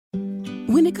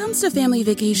When it comes to family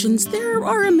vacations, there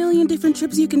are a million different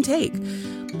trips you can take.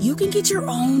 You can get your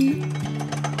own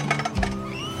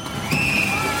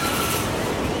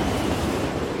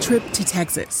trip to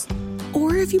Texas.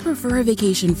 Or if you prefer a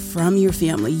vacation from your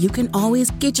family, you can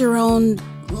always get your own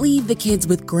leave the kids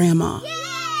with grandma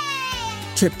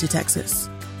trip to Texas.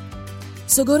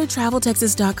 So go to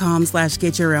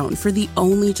traveltexas.com/get-your-own for the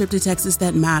only trip to Texas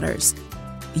that matters.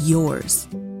 Yours.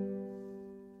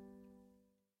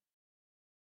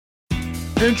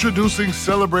 Introducing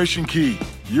Celebration Key,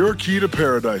 your key to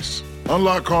paradise.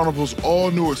 Unlock Carnival's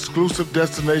all-new exclusive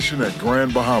destination at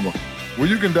Grand Bahama, where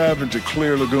you can dive into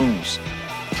clear lagoons,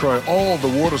 try all the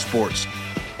water sports,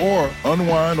 or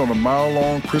unwind on a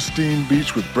mile-long pristine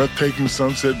beach with breathtaking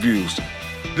sunset views.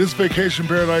 This vacation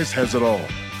paradise has it all.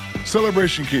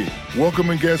 Celebration Key,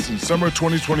 welcoming guests in summer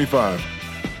 2025.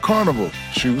 Carnival,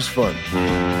 choose fun.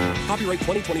 Copyright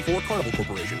 2024 Carnival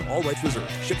Corporation, all rights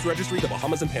reserved. Ships registry, the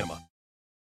Bahamas and Panama.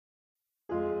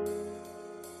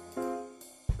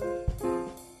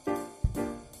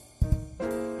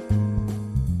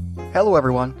 Hello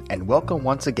everyone, and welcome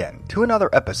once again to another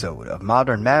episode of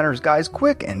Modern Manners Guy's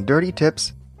quick and dirty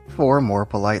tips for a more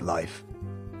polite life.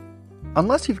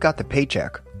 Unless you've got the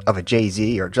paycheck of a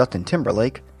Jay-Z or Justin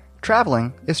Timberlake,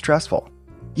 traveling is stressful.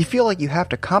 You feel like you have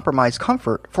to compromise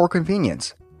comfort for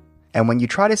convenience, and when you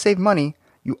try to save money,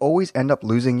 you always end up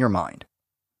losing your mind.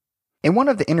 In one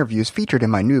of the interviews featured in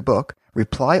my new book,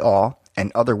 Reply All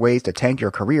and Other Ways to Tank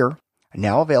Your Career,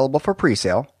 now available for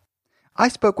pre-sale, I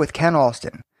spoke with Ken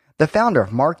Austin, the founder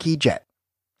of Marquis Jet.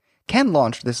 Ken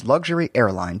launched this luxury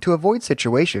airline to avoid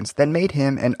situations that made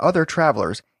him and other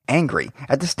travelers angry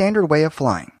at the standard way of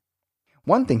flying.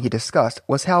 One thing he discussed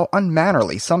was how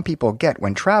unmannerly some people get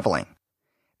when traveling.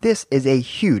 This is a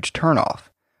huge turnoff,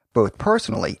 both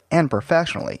personally and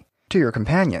professionally, to your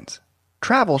companions.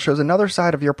 Travel shows another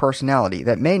side of your personality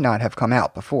that may not have come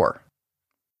out before.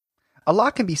 A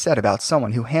lot can be said about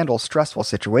someone who handles stressful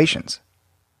situations.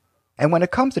 And when it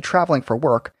comes to traveling for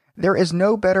work, there is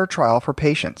no better trial for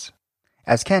patience.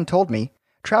 As Ken told me,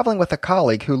 traveling with a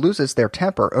colleague who loses their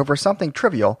temper over something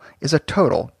trivial is a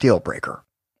total deal breaker.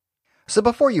 So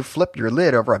before you flip your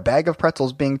lid over a bag of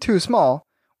pretzels being too small,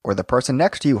 or the person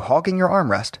next to you hogging your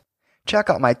armrest, check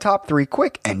out my top 3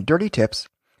 quick and dirty tips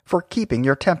for keeping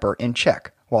your temper in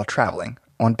check while traveling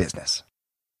on business.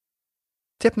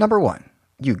 Tip number 1.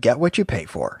 You get what you pay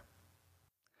for.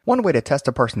 One way to test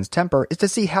a person's temper is to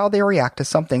see how they react to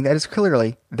something that is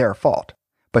clearly their fault,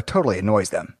 but totally annoys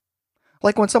them.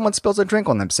 Like when someone spills a drink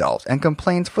on themselves and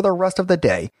complains for the rest of the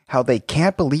day how they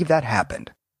can't believe that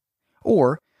happened.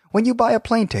 Or when you buy a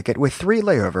plane ticket with 3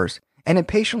 layovers and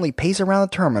impatiently pace around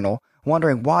the terminal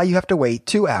wondering why you have to wait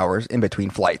 2 hours in between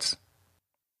flights.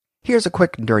 Here's a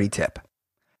quick and dirty tip.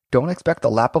 Don't expect a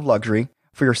lap of luxury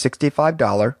for your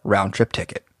 $65 round-trip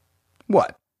ticket.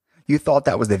 What? You thought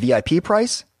that was the VIP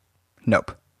price?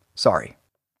 Nope. Sorry.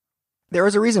 There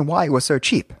is a reason why it was so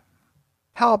cheap.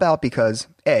 How about because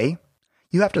A,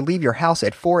 you have to leave your house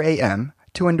at 4 a.m.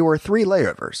 to endure 3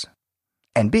 layovers,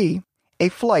 and B, a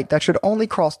flight that should only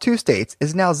cross 2 states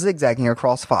is now zigzagging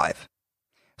across 5.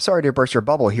 Sorry to burst your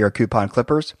bubble here, coupon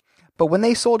clippers, but when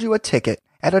they sold you a ticket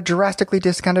at a drastically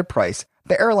discounted price,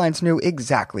 the airlines knew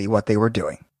exactly what they were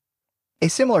doing. A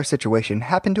similar situation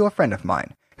happened to a friend of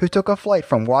mine who took a flight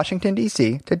from Washington,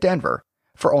 D.C. to Denver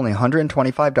for only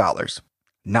 $125.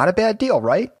 Not a bad deal,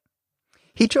 right?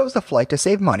 He chose the flight to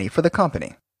save money for the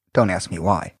company. Don't ask me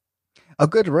why. A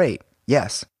good rate,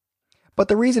 yes. But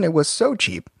the reason it was so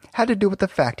cheap had to do with the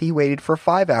fact he waited for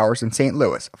 5 hours in St.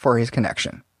 Louis for his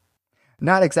connection.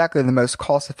 Not exactly the most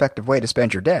cost-effective way to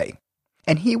spend your day,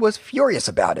 and he was furious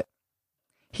about it.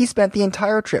 He spent the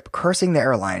entire trip cursing the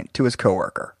airline to his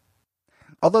coworker.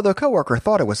 Although the coworker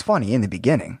thought it was funny in the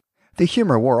beginning, the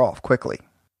humor wore off quickly.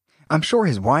 I'm sure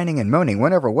his whining and moaning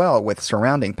went over well with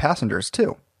surrounding passengers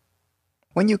too.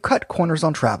 When you cut corners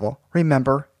on travel,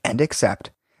 remember and accept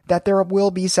that there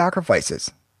will be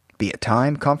sacrifices, be it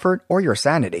time, comfort, or your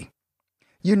sanity.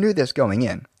 You knew this going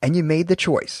in, and you made the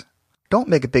choice. Don't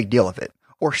make a big deal of it,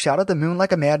 or shout at the moon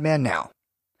like a madman now.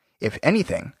 If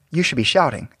anything, you should be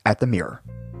shouting at the mirror.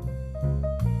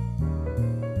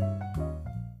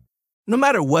 No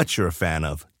matter what you're a fan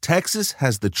of, Texas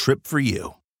has the trip for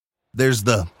you. There's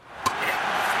the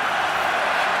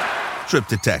trip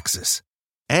to Texas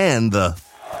and the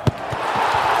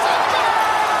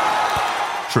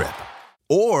trip.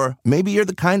 Or maybe you're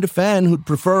the kind of fan who'd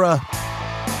prefer a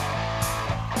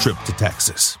trip to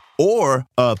Texas or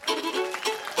a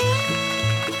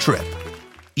trip.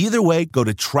 Either way, go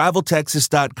to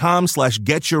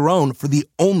traveltexas.com/getyourOwn for the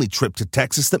only trip to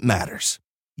Texas that matters.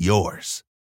 Yours.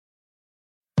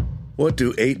 What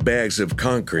do 8 bags of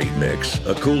concrete mix,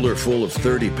 a cooler full of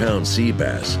 30-pound sea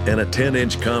bass, and a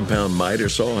 10-inch compound miter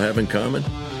saw have in common?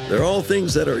 They're all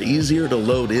things that are easier to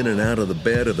load in and out of the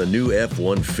bed of the new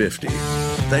F-150.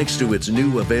 Thanks to its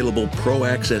new available Pro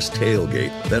Access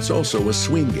tailgate that's also a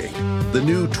swing gate. The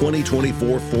new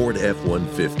 2024 Ford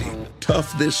F-150.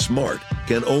 Tough this smart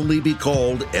can only be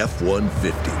called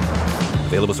F-150.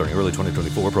 Available starting early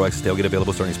 2024. Pro Access tailgate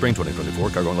available starting spring 2024.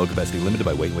 Cargo and load capacity limited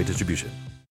by weight and weight distribution.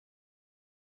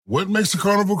 What makes a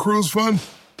Carnival cruise fun?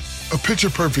 A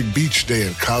picture-perfect beach day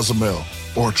in Cozumel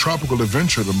or a tropical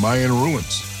adventure to Mayan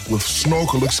ruins with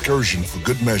snorkel excursion for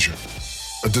good measure.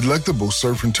 A delectable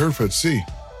surf and turf at sea,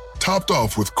 topped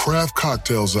off with craft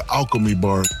cocktails at Alchemy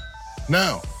Bar.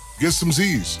 Now, get some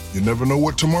Z's. You never know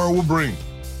what tomorrow will bring.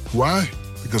 Why?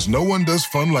 Because no one does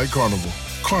fun like Carnival.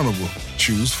 Carnival,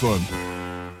 choose fun.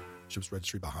 Ships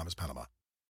Registry, Bahamas, Panama.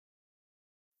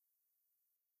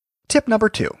 Tip number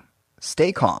 2.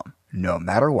 Stay calm, no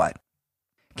matter what.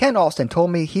 Ken Alston told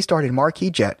me he started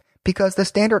Marquis Jet because the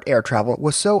standard air travel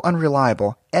was so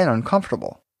unreliable and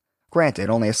uncomfortable. Granted,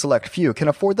 only a select few can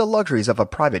afford the luxuries of a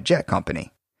private jet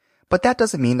company. But that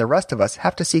doesn't mean the rest of us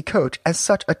have to see coach as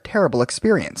such a terrible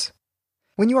experience.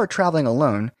 When you are traveling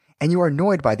alone and you are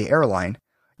annoyed by the airline,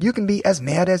 you can be as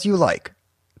mad as you like,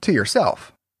 to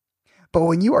yourself. But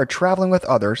when you are traveling with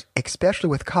others,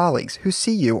 especially with colleagues who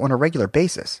see you on a regular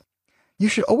basis, you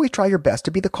should always try your best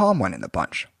to be the calm one in the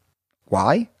bunch.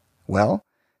 Why? Well,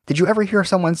 did you ever hear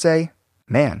someone say,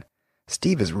 "Man,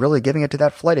 Steve is really giving it to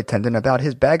that flight attendant about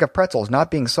his bag of pretzels not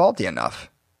being salty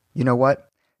enough. You know what?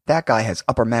 That guy has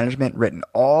upper management written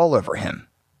all over him."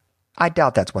 I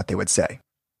doubt that's what they would say.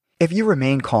 If you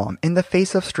remain calm in the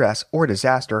face of stress or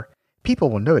disaster,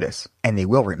 people will notice and they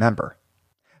will remember.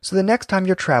 So the next time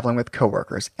you're traveling with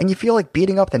coworkers and you feel like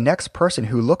beating up the next person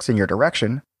who looks in your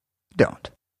direction,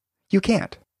 don't. You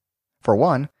can't. For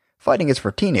one, fighting is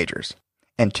for teenagers.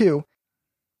 And two,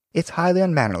 it's highly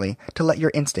unmannerly to let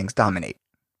your instincts dominate.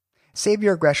 Save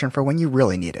your aggression for when you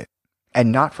really need it,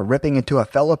 and not for ripping into a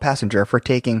fellow passenger for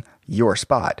taking your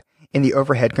spot in the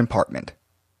overhead compartment.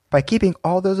 By keeping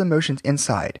all those emotions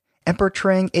inside and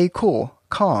portraying a cool,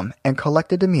 calm, and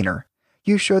collected demeanor,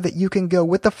 you show that you can go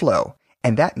with the flow,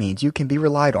 and that means you can be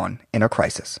relied on in a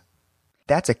crisis.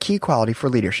 That's a key quality for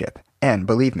leadership, and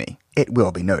believe me, it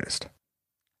will be noticed.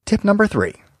 Tip number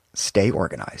 3, stay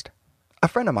organized. A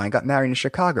friend of mine got married in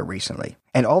Chicago recently,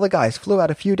 and all the guys flew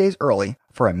out a few days early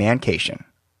for a mancation.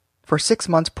 For 6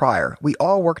 months prior, we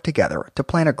all worked together to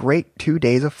plan a great 2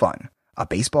 days of fun, a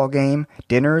baseball game,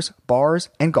 dinners, bars,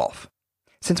 and golf.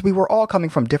 Since we were all coming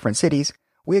from different cities,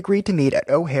 we agreed to meet at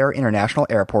O'Hare International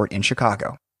Airport in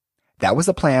Chicago. That was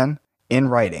the plan, in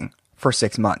writing, for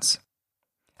 6 months.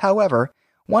 However,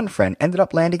 one friend ended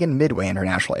up landing in Midway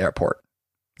International Airport.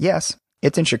 Yes,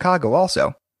 it's in Chicago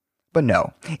also. But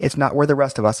no, it's not where the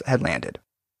rest of us had landed.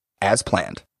 As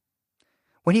planned.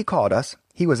 When he called us,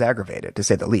 he was aggravated, to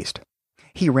say the least.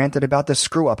 He ranted about the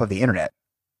screw-up of the internet.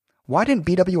 Why didn't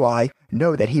BWI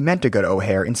know that he meant to go to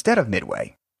O'Hare instead of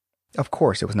Midway? Of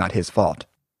course it was not his fault.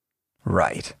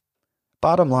 Right.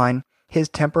 Bottom line, his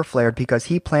temper flared because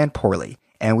he planned poorly,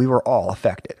 and we were all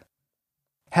affected.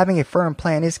 Having a firm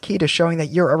plan is key to showing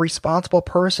that you're a responsible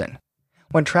person.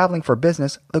 When traveling for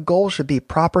business, the goal should be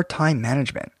proper time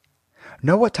management.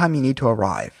 Know what time you need to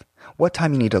arrive, what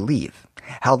time you need to leave,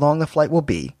 how long the flight will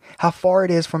be, how far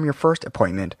it is from your first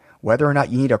appointment, whether or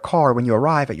not you need a car when you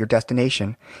arrive at your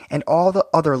destination, and all the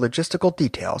other logistical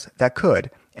details that could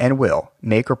and will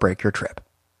make or break your trip.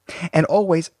 And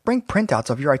always bring printouts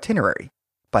of your itinerary.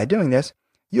 By doing this,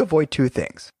 you avoid 2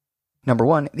 things. Number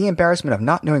 1, the embarrassment of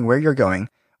not knowing where you're going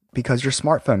because your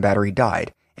smartphone battery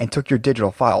died and took your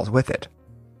digital files with it.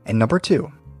 And number 2,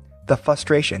 the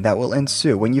frustration that will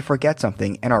ensue when you forget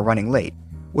something and are running late,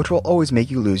 which will always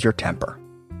make you lose your temper.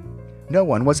 No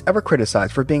one was ever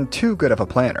criticized for being too good of a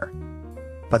planner,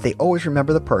 but they always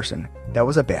remember the person that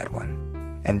was a bad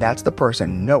one, and that's the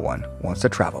person no one wants to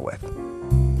travel with.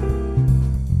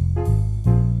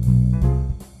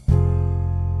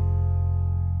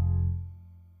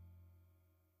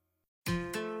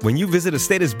 When you visit a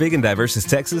state as big and diverse as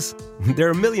Texas, there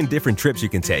are a million different trips you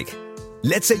can take.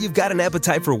 Let's say you've got an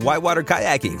appetite for whitewater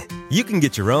kayaking. You can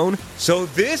get your own, so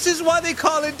this is why they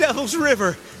call it Devil's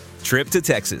River, trip to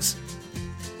Texas.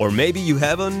 Or maybe you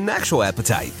have an actual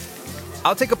appetite.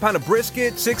 I'll take a pound of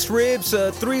brisket, 6 ribs,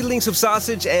 3 links of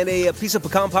sausage, and a piece of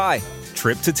pecan pie.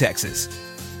 Trip to Texas.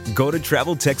 Go to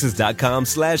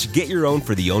TravelTexas.com/get your own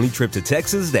for the only trip to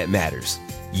Texas that matters.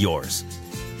 Yours.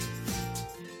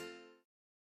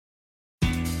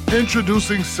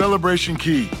 Introducing Celebration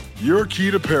Key, your key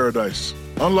to paradise.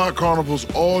 Unlock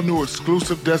Carnival's all-new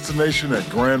exclusive destination at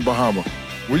Grand Bahama,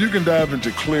 where you can dive into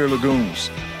clear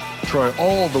lagoons, try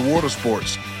all the water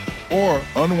sports, or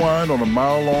unwind on a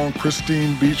mile-long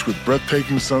pristine beach with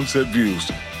breathtaking sunset views.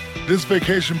 This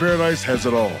vacation paradise has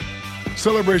it all.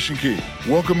 Celebration Key,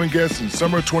 welcoming guests in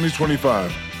summer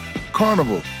 2025.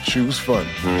 Carnival, choose fun.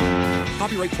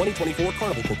 Copyright 2024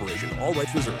 Carnival Corporation. All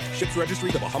rights reserved. Ships registry: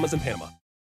 the Bahamas and Panama.